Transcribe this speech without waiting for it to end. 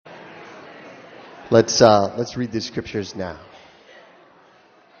Let's read the scriptures now.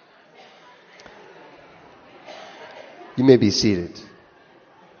 You may be seated.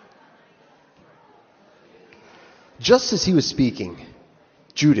 Just as he was speaking,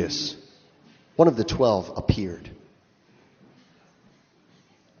 Judas, one of the 12, appeared.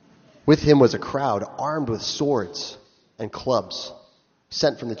 With him was a crowd armed with swords and clubs,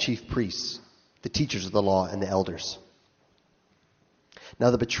 sent from the chief priests, the teachers of the law, and the elders. Now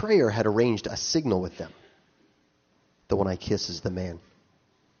the betrayer had arranged a signal with them. The one I kiss is the man.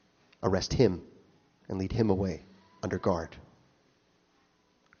 Arrest him and lead him away under guard.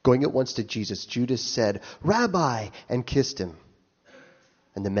 Going at once to Jesus, Judas said, "Rabbi," and kissed him.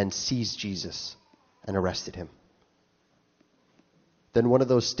 And the men seized Jesus and arrested him. Then one of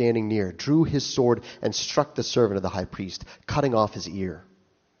those standing near drew his sword and struck the servant of the high priest, cutting off his ear.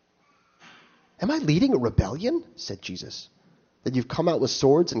 "Am I leading a rebellion?" said Jesus, "that you've come out with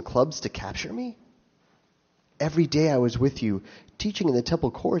swords and clubs to capture me? Every day I was with you, teaching in the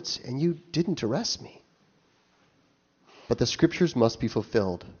temple courts, and you didn't arrest me. But the scriptures must be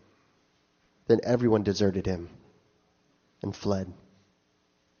fulfilled." Then everyone deserted him and fled.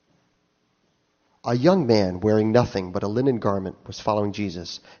 A young man wearing nothing but a linen garment was following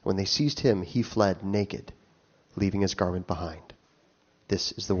Jesus. When they seized him, he fled naked, leaving his garment behind.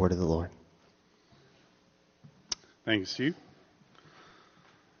 This is the word of the Lord. Thanks, Steve.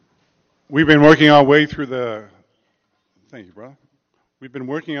 We've been working our way through Thank you, brother. We've been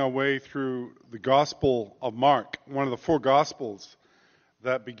working our way through the Gospel of Mark, one of the four Gospels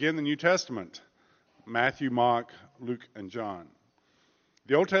that begin the New Testament: Matthew, Mark, Luke, and John.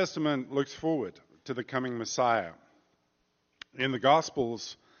 The Old Testament looks forward to the coming Messiah. In the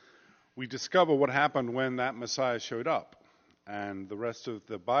Gospels, we discover what happened when that Messiah showed up, and the rest of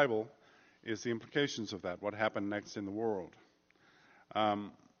the Bible is the implications of that, what happened next in the world.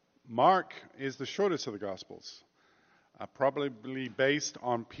 Mark is the shortest of the Gospels, probably based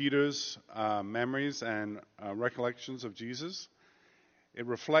on Peter's memories and recollections of Jesus. It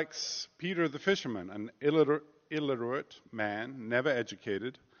reflects Peter the fisherman, an illiterate man, never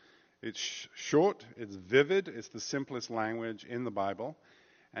educated. It's short, it's vivid, it's the simplest language in the Bible,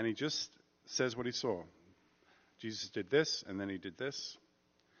 and he just says what he saw. Jesus did this, and then he did this.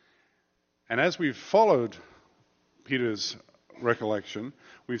 And as we've followed Peter's recollection,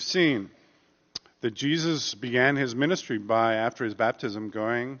 we've seen that Jesus began his ministry by, after his baptism,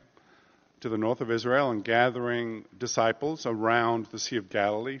 going to the north of Israel and gathering disciples around the Sea of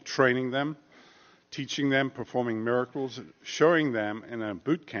Galilee, training them, teaching them, performing miracles, showing them in a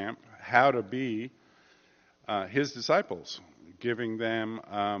boot camp how to be his disciples, giving them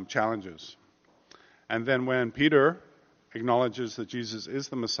challenges. And then when Peter acknowledges that Jesus is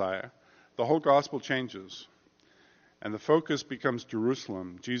the Messiah, the whole gospel changes. And the focus becomes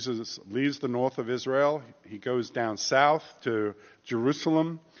Jerusalem. Jesus leaves the north of Israel. He goes down south to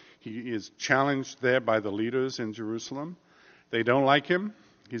Jerusalem. He is challenged there by the leaders in Jerusalem. They don't like him.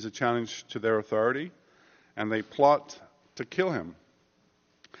 He's a challenge to their authority. And they plot to kill him.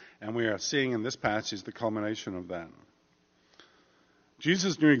 And we are seeing in this passage the culmination of that.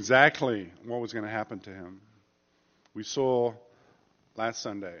 Jesus knew exactly what was going to happen to him. We saw last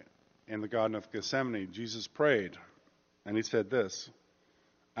Sunday in the Garden of Gethsemane, Jesus prayed. And he said this,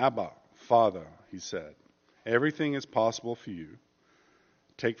 "Abba, Father," he said, "everything is possible for you.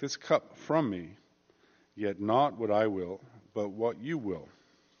 Take this cup from me, yet not what I will, but what you will."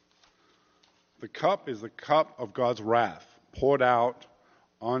 The cup is the cup of God's wrath poured out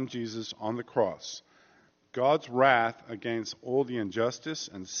on Jesus on the cross. God's wrath against all the injustice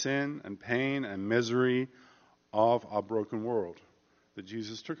and sin and pain and misery of our broken world that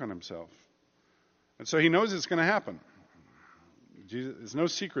Jesus took on himself. And so he knows it's going to happen. There's no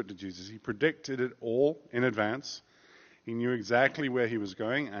secret to Jesus. He predicted it all in advance. He knew exactly where he was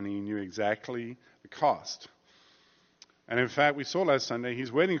going, and he knew exactly the cost. And in fact, we saw last Sunday, he's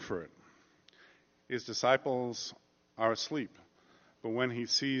waiting for it. His disciples are asleep. But when he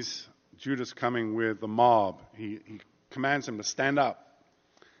sees Judas coming with the mob, he commands him to stand up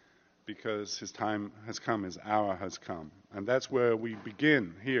because his time has come, his hour has come. And that's where we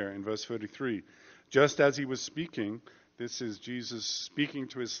begin here in verse 33. Just as he was speaking, this is Jesus speaking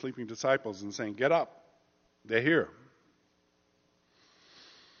to his sleeping disciples and saying, "Get up, they're here."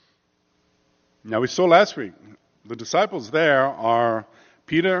 Now we saw last week, the disciples there are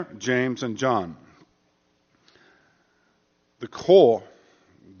Peter, James, and John. The core,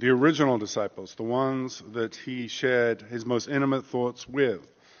 the original disciples, the ones that he shared his most intimate thoughts with.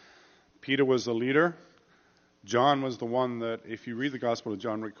 Peter was the leader. John was the one that, if you read the Gospel of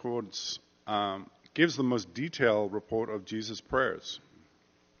John, records, gives the most detailed report of Jesus' prayers.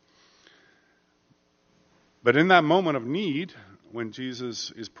 But in that moment of need, when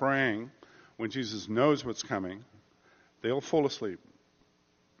Jesus is praying, when Jesus knows what's coming, they'll fall asleep.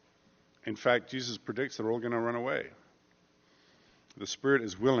 In fact, Jesus predicts they're all going to run away. The spirit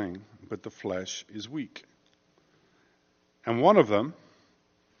is willing, but the flesh is weak. And one of them,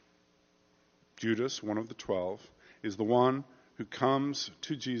 Judas, one of the 12, is the one who comes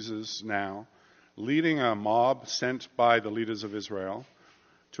to Jesus now, leading a mob sent by the leaders of Israel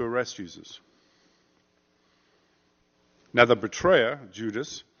to arrest Jesus. Now the betrayer,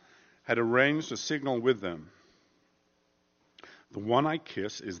 Judas, had arranged a signal with them. The one I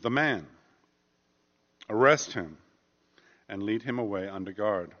kiss is the man. Arrest him and lead him away under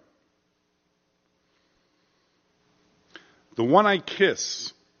guard. The one I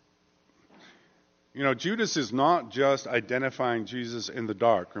kiss. You know, Judas is not just identifying Jesus in the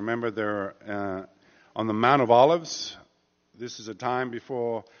dark. Remember, they're on the Mount of Olives. This is a time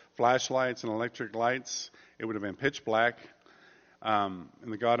before flashlights and electric lights. It would have been pitch black. In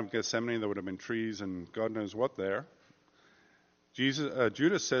the Garden of Gethsemane, there would have been trees and God knows what there.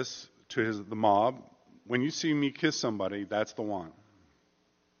 Judas says to the mob, when you see me kiss somebody, that's the one.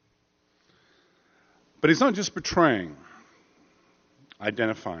 But he's not just betraying,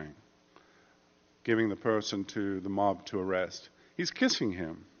 identifying, giving the person to the mob to arrest. He's kissing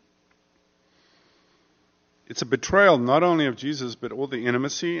him. It's a betrayal not only of Jesus, but all the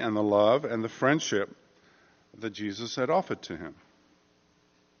intimacy and the love and the friendship that Jesus had offered to him.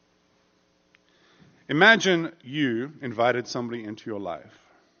 Imagine you invited somebody into your life.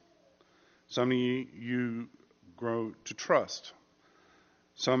 Somebody you grow to trust.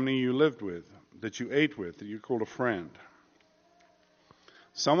 Somebody you lived with, that you ate with, that you called a friend.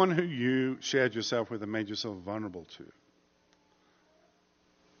 Someone who you shared yourself with and made yourself vulnerable to.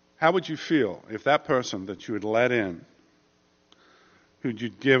 How would you feel if that person that you had let in, who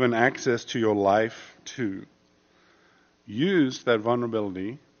you'd given access to your life to, used that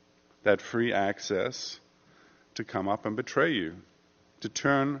vulnerability, that free access, to come up and betray you, to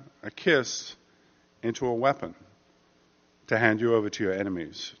turn a kiss into a weapon, to hand you over to your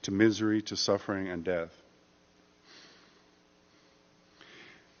enemies, to misery, to suffering and death?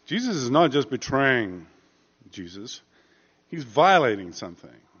 Jesus is not just betraying Jesus, he's violating something.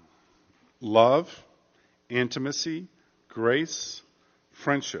 Love, intimacy, grace,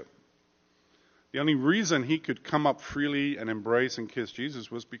 friendship. The only reason he could come up freely and embrace and kiss Jesus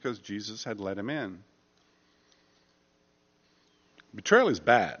was because Jesus had let him in. Betrayal is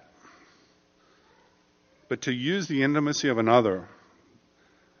bad. But to use the intimacy of another,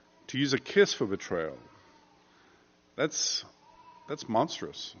 to use a kiss for betrayal, that's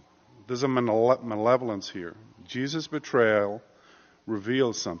monstrous. There's a malevolence here. Jesus' betrayal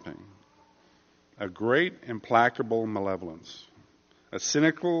reveals something. A great, implacable malevolence. A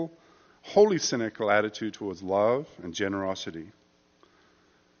cynical, wholly cynical attitude towards love and generosity.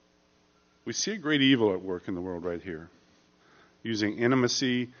 We see a great evil at work in the world right here. Using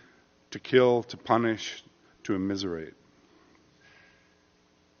intimacy to kill, to punish, to immiserate.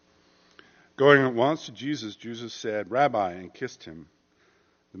 Going at once to Jesus, Jesus said, "Rabbi," and kissed him.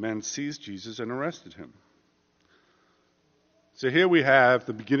 The man seized Jesus and arrested him. So here we have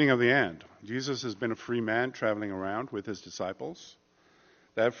the beginning of the end. Jesus has been a free man traveling around with his disciples.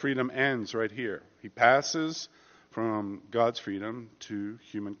 That freedom ends right here. He passes from God's freedom to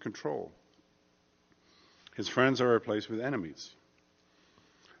human control. His friends are replaced with enemies.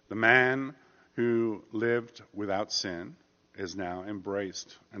 The man who lived without sin is now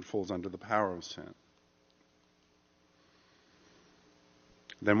embraced and falls under the power of sin.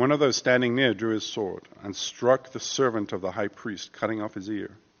 Then one of those standing near drew his sword and struck the servant of the high priest, cutting off his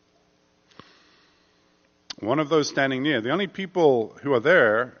ear. One of those standing near, the only people who are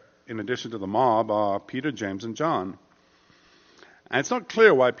there, in addition to the mob, are Peter, James, and John. And it's not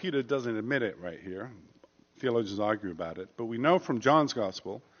clear why Peter doesn't admit it right here. Theologians argue about it. But we know from John's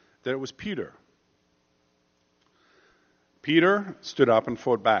gospel that it was Peter. Peter stood up and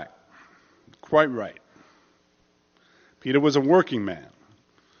fought back. Quite right. Peter was a working man,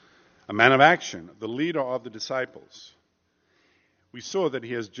 a man of action, the leader of the disciples. We saw that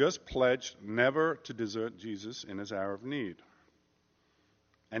he has just pledged never to desert Jesus in his hour of need.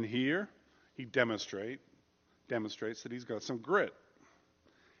 And here he demonstrates that he's got some grit.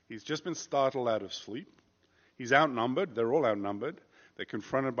 He's just been startled out of sleep. He's outnumbered. They're all outnumbered. They're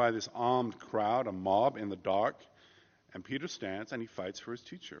confronted by this armed crowd, a mob in the dark. And Peter stands and he fights for his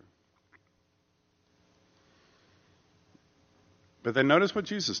teacher. But then notice what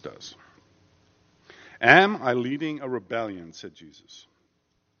Jesus does. "Am I leading a rebellion," said Jesus,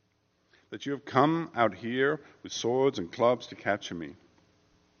 "that you have come out here with swords and clubs to capture me?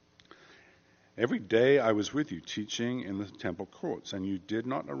 Every day I was with you teaching in the temple courts, and you did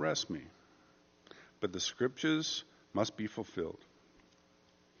not arrest me. But the scriptures must be fulfilled.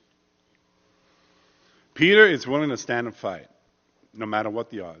 Peter is willing to stand and fight, no matter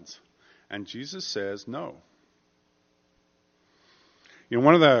what the odds. And Jesus says no. You know,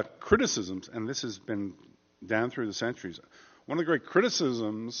 one of the criticisms, and this has been down through the centuries, one of the great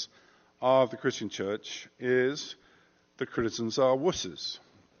criticisms of the Christian church is the criticisms are wusses,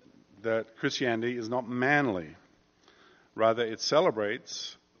 that Christianity is not manly. Rather, it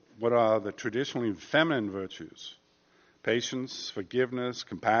celebrates what are the traditionally feminine virtues: patience, forgiveness,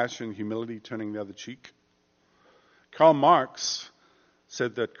 compassion, humility, turning the other cheek. Karl Marx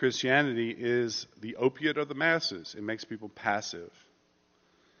said that Christianity is the opiate of the masses. It makes people passive.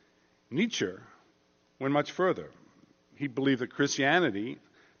 Nietzsche went much further. He believed that Christianity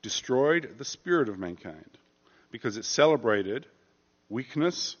destroyed the spirit of mankind because it celebrated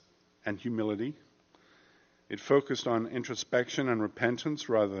weakness and humility. It focused on introspection and repentance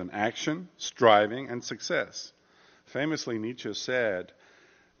rather than action, striving, and success. Famously, Nietzsche said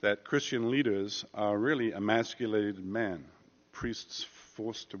that Christian leaders are really emasculated men, priests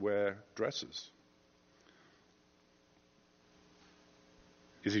forced to wear dresses.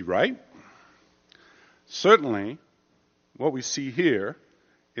 Is he right? Certainly, what we see here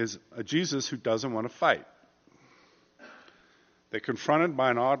is a Jesus who doesn't want to fight. They're confronted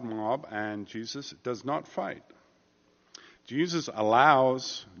by an odd mob, and Jesus does not fight. Jesus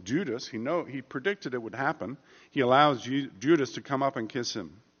allows Judas, he predicted it would happen, he allows Judas to come up and kiss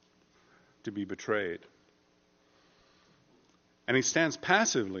him, to be betrayed. And he stands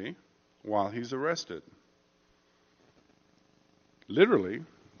passively while he's arrested. Literally,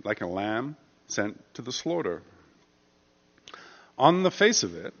 like a lamb sent to the slaughter. On the face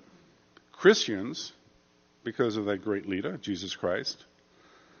of it, Christians, because of their great leader, Jesus Christ,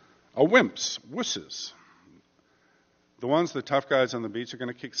 are wimps, wusses. The ones the tough guys on the beach are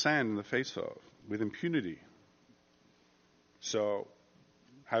going to kick sand in the face of with impunity. So,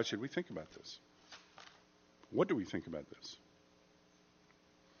 how should we think about this? What do we think about this?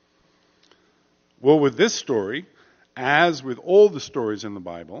 Well, with this story, as with all the stories in the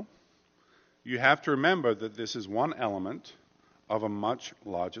Bible, you have to remember that this is one element of a much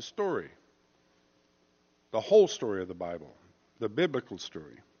larger story. The whole story of the Bible, the biblical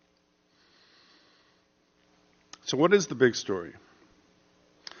story. So what is the big story?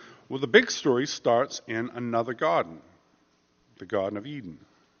 Well, the big story starts in another garden, the Garden of Eden.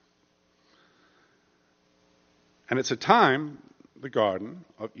 And it's a time, the Garden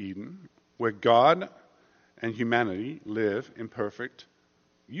of Eden, where God and humanity live in perfect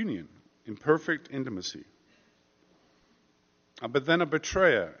union, in perfect intimacy. But then a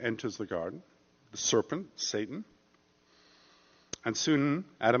betrayer enters the garden, the serpent, Satan, and soon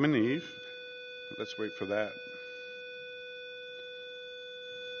Adam and Eve. Let's wait for that.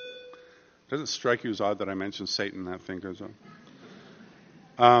 Does it strike you as odd that I mentioned Satan? That thing goes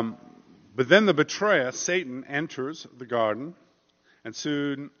on. But then the betrayer, Satan, enters the garden, and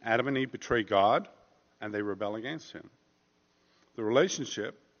soon Adam and Eve betray God, and they rebel against him. The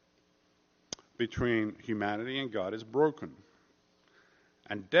relationship between humanity and God is broken,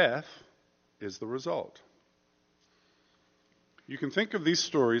 and death is the result. You can think of these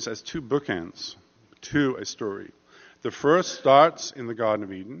stories as two bookends to a story. The first starts in the Garden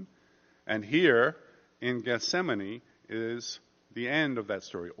of Eden, and here in Gethsemane is the end of that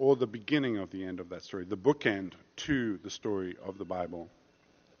story, or the beginning of the end of that story, the bookend to the story of the Bible.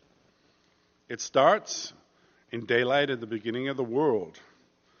 It starts in daylight at the beginning of the world,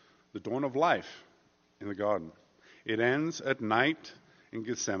 the dawn of life in the garden. It ends at night in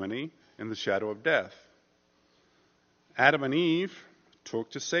Gethsemane in the shadow of death. Adam and Eve talk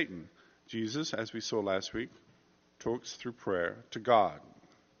to Satan. Jesus, as we saw last week, talks through prayer to God.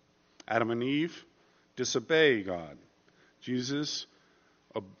 Adam and Eve disobey God. Jesus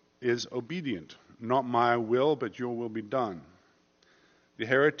is obedient. Not my will, but your will be done. The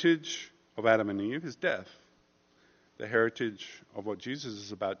heritage of Adam and Eve is death. The heritage of what Jesus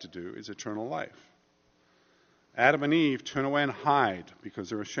is about to do is eternal life. Adam and Eve turn away and hide because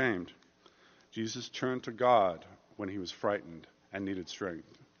they're ashamed. Jesus turned to God when he was frightened and needed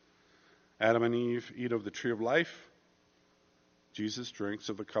strength. Adam and Eve eat of the tree of life. Jesus drinks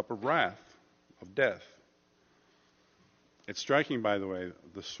of the cup of wrath, of death. It's striking, by the way,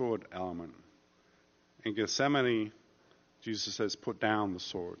 the sword element. In Gethsemane, Jesus says, put down the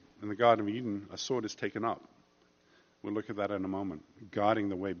sword. In the Garden of Eden, a sword is taken up. We'll look at that in a moment, guarding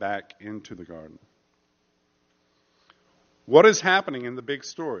the way back into the garden. What is happening in the big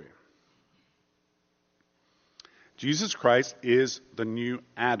story? Jesus Christ is the new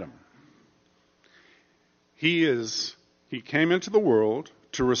Adam. He came into the world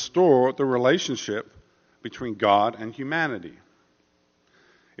to restore the relationship between God and humanity.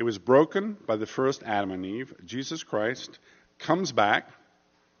 It was broken by the first Adam and Eve. Jesus Christ comes back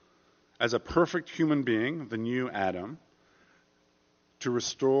as a perfect human being, the new Adam, to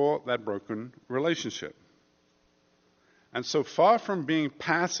restore that broken relationship. And so far from being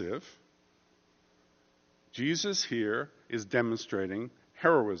passive, Jesus here is demonstrating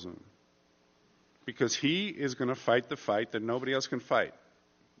heroism, because he is going to fight the fight that nobody else can fight,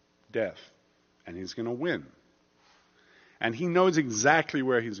 death, and he's going to win. And he knows exactly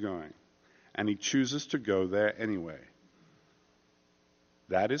where he's going, and he chooses to go there anyway.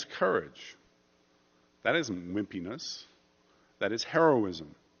 That is courage. That isn't wimpiness. That is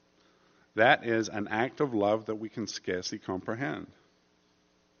heroism. That is an act of love that we can scarcely comprehend.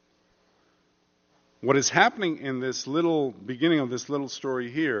 What is happening in this little beginning of this little story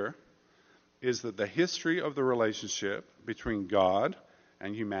here is that the history of the relationship between God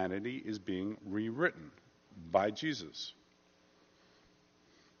and humanity is being rewritten by Jesus.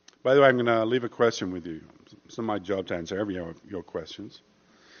 By the way, I'm going to leave a question with you. It's not my job to answer every of your questions.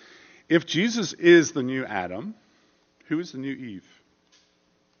 If Jesus is the new Adam, who is the new Eve?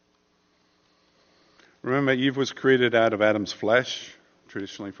 Remember, Eve was created out of Adam's flesh,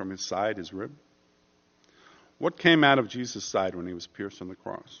 traditionally from his side, his rib. What came out of Jesus' side when he was pierced on the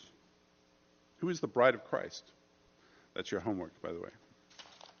cross? Who is the bride of Christ? That's your homework, by the way.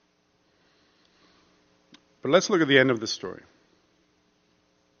 But let's look at the end of the story.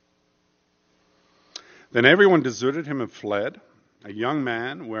 Then everyone deserted him and fled. A young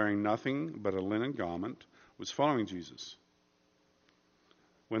man wearing nothing but a linen garment was following Jesus.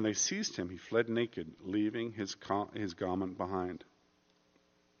 When they seized him, he fled naked, leaving his garment behind.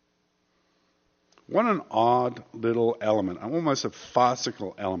 What an odd little element, almost a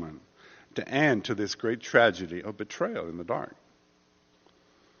farcical element, to end to this great tragedy of betrayal in the dark.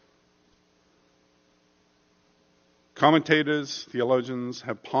 Commentators, theologians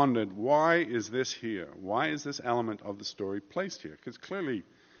have pondered, why is this here? Why is this element of the story placed here? Because clearly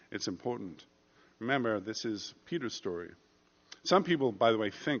it's important. Remember, this is Peter's story. Some people, by the way,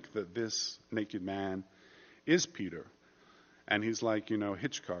 think that this naked man is Peter. And he's like,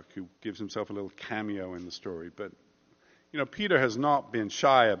 Hitchcock, who gives himself a little cameo in the story. But, Peter has not been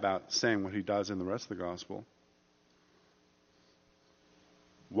shy about saying what he does in the rest of the gospel.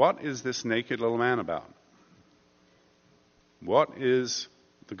 What is this naked little man about? What is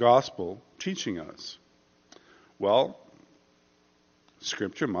the gospel teaching us? Well,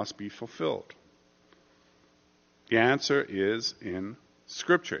 Scripture must be fulfilled. The answer is in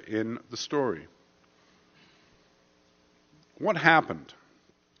Scripture, in the story. What happened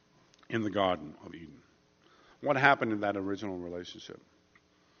in the Garden of Eden? What happened in that original relationship?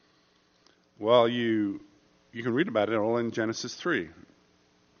 Well, you can read about it all in Genesis 3.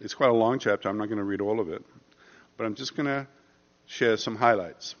 It's quite a long chapter. I'm not going to read all of it. But I'm just going to share some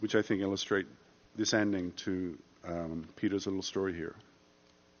highlights, which I think illustrate this ending to Peter's little story here.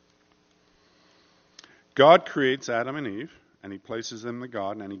 God creates Adam and Eve, and he places them in the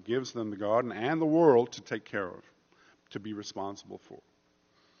garden, and he gives them the garden and the world to take care of, to be responsible for.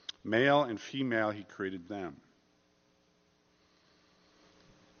 Male and female, he created them.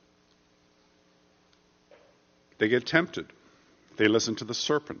 They get tempted. They listen to the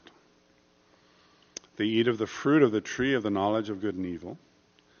serpent. They eat of the fruit of the tree of the knowledge of good and evil,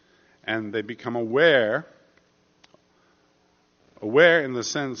 and they become aware in the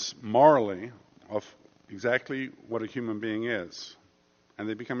sense morally of exactly what a human being is, and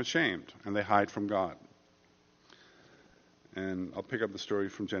they become ashamed, and they hide from God. And I'll pick up the story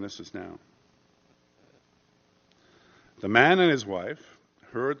from Genesis now. The man and his wife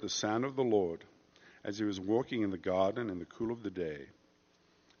heard the sound of the Lord as he was walking in the garden in the cool of the day,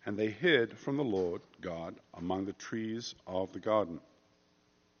 and they hid from the Lord God among the trees of the garden.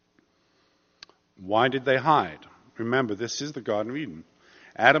 Why did they hide? Remember, this is the Garden of Eden.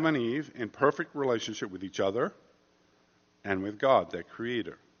 Adam and Eve in perfect relationship with each other and with God, their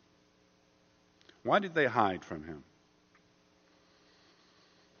Creator. Why did they hide from him?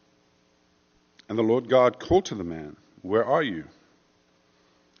 And the Lord God called to the man, "Where are you?"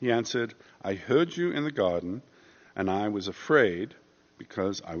 He answered, "I heard you in the garden, and I was afraid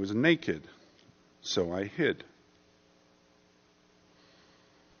because I was naked, so I hid."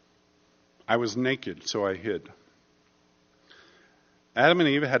 I was naked, so I hid. Adam and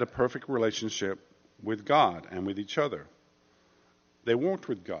Eve had a perfect relationship with God and with each other. They walked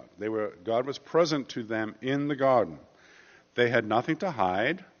with God. God was present to them in the garden. They had nothing to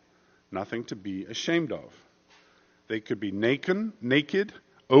hide, nothing to be ashamed of. They could be naked,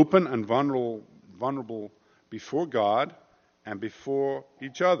 open and vulnerable before God and before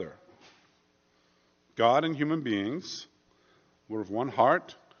each other. God and human beings were of one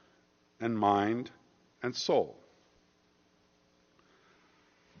heart and mind and soul.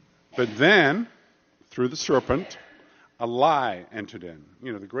 But then, through the serpent, a lie entered in.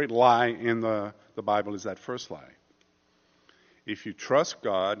 You know, the great lie in the Bible is that first lie. If you trust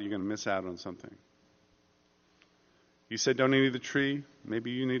God, you're going to miss out on something. He said, don't eat of the tree.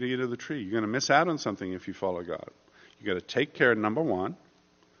 Maybe you need to eat of the tree. You're going to miss out on something if you follow God. You got to take care, number one.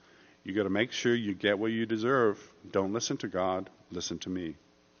 You got to make sure you get what you deserve. Don't listen to God. Listen to me.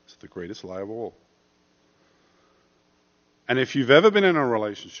 It's the greatest lie of all. And if you've ever been in a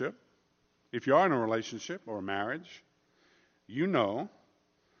relationship, if you are in a relationship or a marriage, you know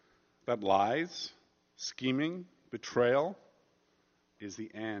that lies, scheming, betrayal is the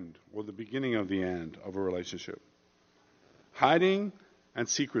end or the beginning of the end of a relationship. Hiding and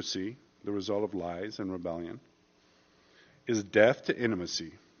secrecy, the result of lies and rebellion, is death to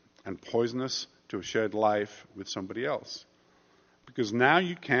intimacy and poisonous to a shared life with somebody else. Because now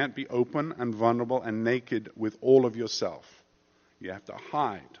you can't be open and vulnerable and naked with all of yourself. You have to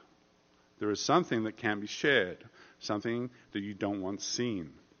hide. There is something that can't be shared, something that you don't want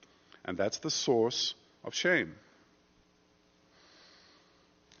seen. And that's the source of shame.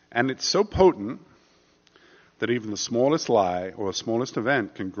 And it's so potent that even the smallest lie or the smallest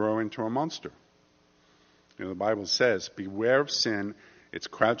event can grow into a monster. You know, the Bible says, beware of sin. It's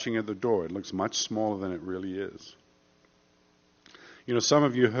crouching at the door. It looks much smaller than it really is. You know, some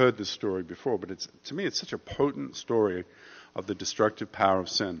of you heard this story before, but to me it's such a potent story of the destructive power of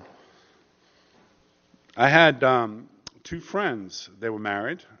sin. I had two friends. They were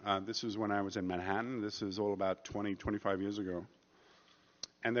married. This was when I was in Manhattan. This is all about 20, 25 years ago.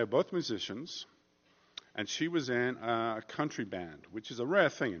 And they're both musicians. And she was in a country band, which is a rare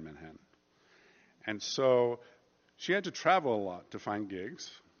thing in Manhattan. And so she had to travel a lot to find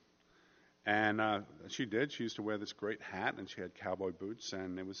gigs. And she did. She used to wear this great hat, and she had cowboy boots,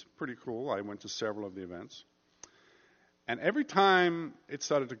 and it was pretty cool. I went to several of the events. And every time it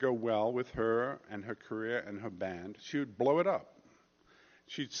started to go well with her and her career and her band, she would blow it up.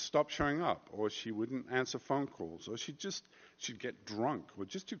 She'd stop showing up, or she wouldn't answer phone calls, or she'd get drunk, or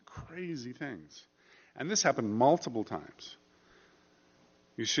just do crazy things. And this happened multiple times.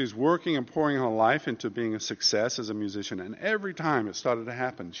 She was working and pouring her life into being a success as a musician, and every time it started to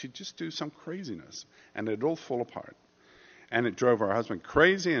happen, she'd just do some craziness, and it'd all fall apart. And it drove her husband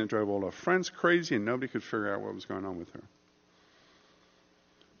crazy, and it drove all her friends crazy, and nobody could figure out what was going on with her.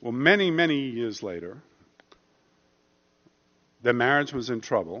 Well, many, many years later, their marriage was in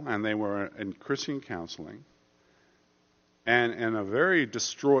trouble, and they were in Christian counseling. And in a very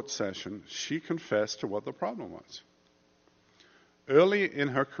distraught session, she confessed to what the problem was. Early in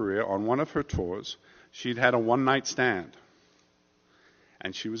her career, on one of her tours, she'd had a one-night stand.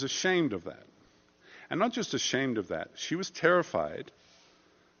 And she was ashamed of that. And not just ashamed of that, she was terrified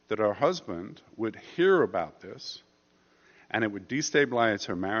that her husband would hear about this and it would destabilize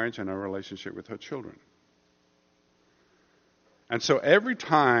her marriage and her relationship with her children. And so every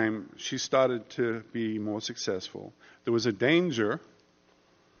time she started to be more successful, there was a danger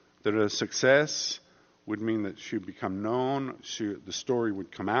that her success would mean that she'd become known, the story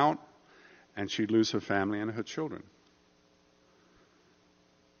would come out, and she'd lose her family and her children.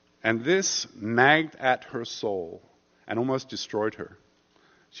 And this nagged at her soul and almost destroyed her.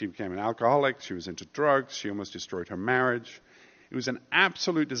 She became an alcoholic, she was into drugs, she almost destroyed her marriage. It was an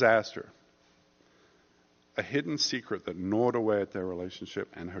absolute disaster. A hidden secret that gnawed away at their relationship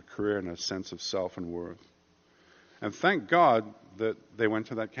and her career and her sense of self and worth. And thank God that they went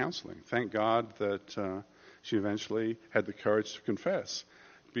to that counseling. Thank God that she eventually had the courage to confess.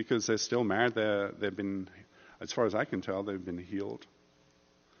 Because they're still married, they've been, as far as I can tell, they've been healed.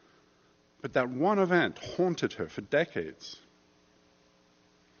 But that one event haunted her for decades.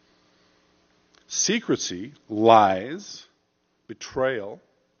 Secrecy, lies, betrayal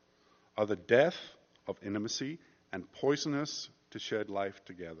are the death of intimacy and poisonous to shared life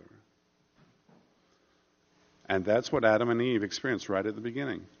together. And that's what Adam and Eve experienced right at the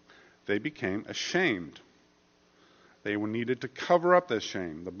beginning. They became ashamed. They needed to cover up their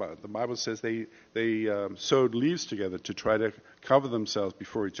shame. The Bible says they sewed leaves together to try to cover themselves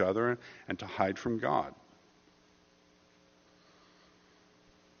before each other and to hide from God.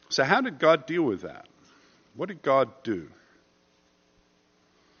 So how did God deal with that? What did God do?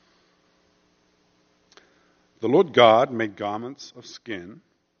 The Lord God made garments of skin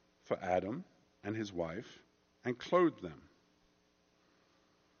for Adam and his wife and clothed them.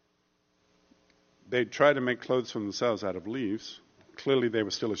 They tried to make clothes for themselves out of leaves. Clearly they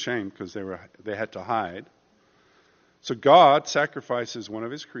were still ashamed because they had to hide. So God sacrifices one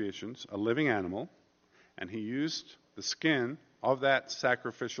of his creations, a living animal, and he used the skin of that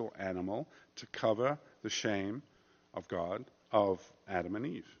sacrificial animal to cover the shame of God, of Adam and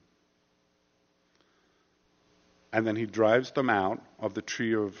Eve. And then he drives them out of the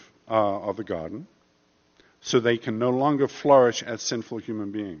tree of the garden, so they can no longer flourish as sinful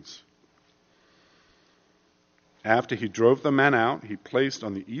human beings. After he drove the man out, he placed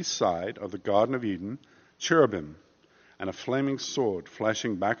on the east side of the Garden of Eden cherubim and a flaming sword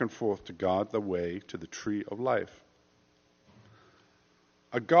flashing back and forth to guard the way to the tree of life.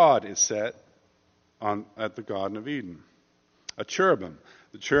 A guard is set at the Garden of Eden. A cherubim.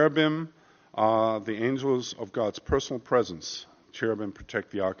 The cherubim are the angels of God's personal presence. Cherubim protect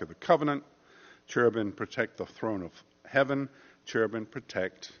the Ark of the Covenant. Cherubim protect the throne of heaven. Cherubim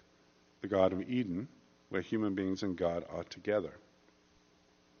protect the Garden of Eden, where human beings and God are together.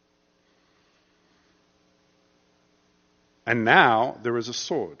 And now there is a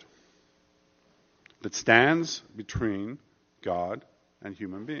sword that stands between God and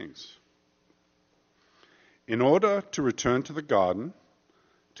human beings. In order to return to the garden,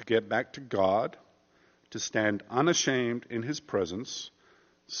 to get back to God, to stand unashamed in his presence,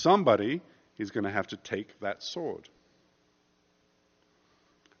 somebody is going to have to take that sword.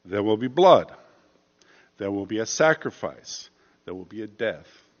 There will be blood. There will be a sacrifice. There will be a death.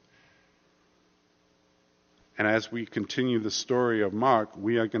 And as we continue the story of Mark,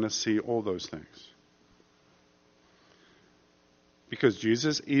 we are going to see all those things. Because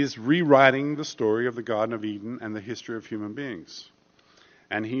Jesus is rewriting the story of the Garden of Eden and the history of human beings.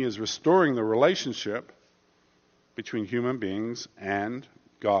 And he is restoring the relationship between human beings and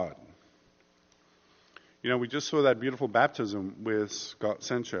God. You know, we just saw that beautiful baptism with Scott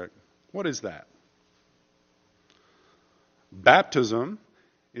Senchek. What is that? Baptism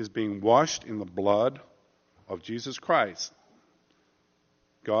is being washed in the blood of Jesus Christ,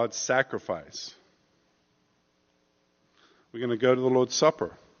 God's sacrifice. We're going to go to the Lord's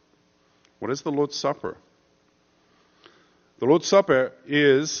Supper. What is the Lord's Supper? The Lord's Supper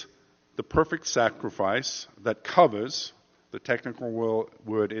is the perfect sacrifice that covers, the technical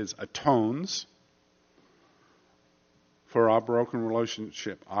word is atones, for our broken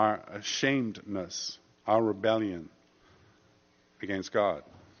relationship, our ashamedness, our rebellion against God.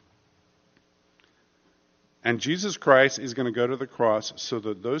 And Jesus Christ is going to go to the cross so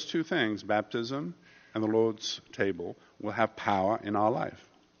that those two things, baptism and the Lord's table, will have power in our life.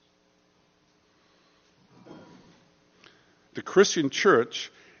 The Christian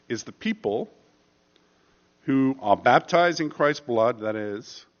church is the people who are baptized in Christ's blood, that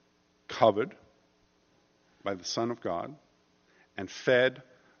is, covered by the Son of God, and fed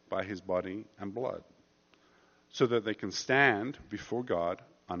by his body and blood, so that they can stand before God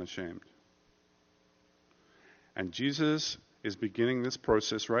unashamed. And Jesus is beginning this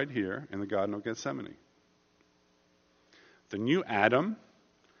process right here in the Garden of Gethsemane. The new Adam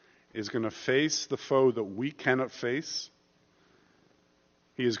is going to face the foe that we cannot face.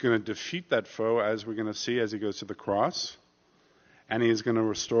 He is going to defeat that foe, as we're going to see as he goes to the cross. And he is going to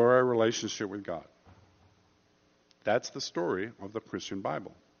restore our relationship with God. That's the story of the Christian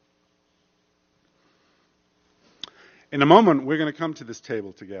Bible. In a moment, we're going to come to this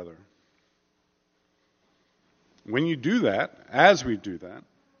table together. When you do that, as we do that,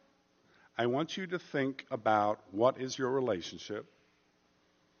 I want you to think about what is your relationship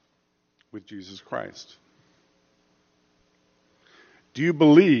with Jesus Christ. Do you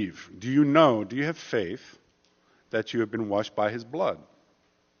believe, do you know, do you have faith that you have been washed by his blood?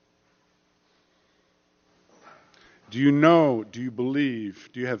 Do you know, do you believe,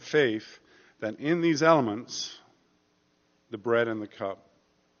 do you have faith that in these elements, the bread and the cup,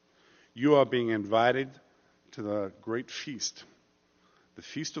 you are being invited to the great feast, the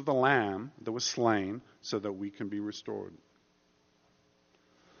feast of the Lamb that was slain so that we can be restored?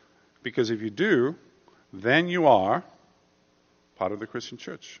 Because if you do, then you are part of the Christian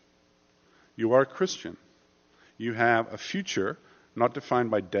church. You are a Christian. You have a future not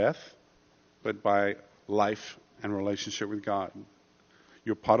defined by death, but by life and relationship with God.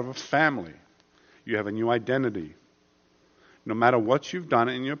 You're part of a family. You have a new identity. No matter what you've done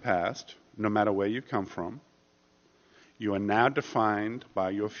in your past, no matter where you come from, you are now defined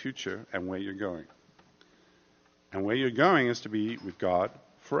by your future and where you're going. And where you're going is to be with God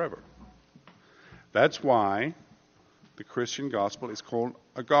forever. That's why the Christian gospel is called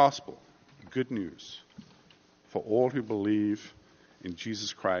a gospel, good news, for all who believe in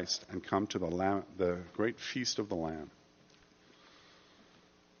Jesus Christ and come to the great feast of the Lamb.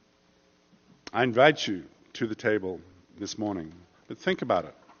 I invite you to the table this morning, but think about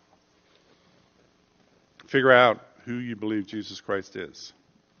it. Figure out who you believe Jesus Christ is.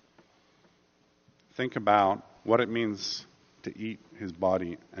 Think about what it means to eat his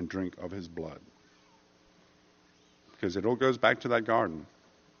body and drink of his blood. Because it all goes back to that garden.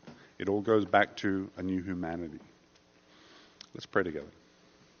 It all goes back to a new humanity. Let's pray together.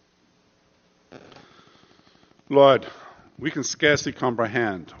 Lord, we can scarcely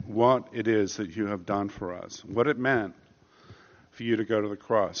comprehend what it is that you have done for us, what it meant for you to go to the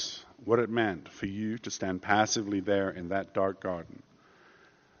cross, what it meant for you to stand passively there in that dark garden.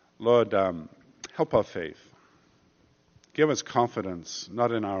 Lord, help our faith. Give us confidence,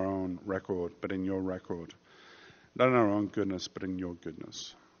 not in our own record, but in your record. Not in our own goodness, but in your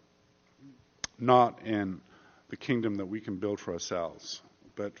goodness. Not in the kingdom that we can build for ourselves,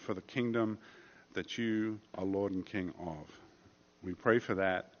 but for the kingdom that you are Lord and King of. We pray for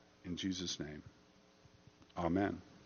that in Jesus' name. Amen.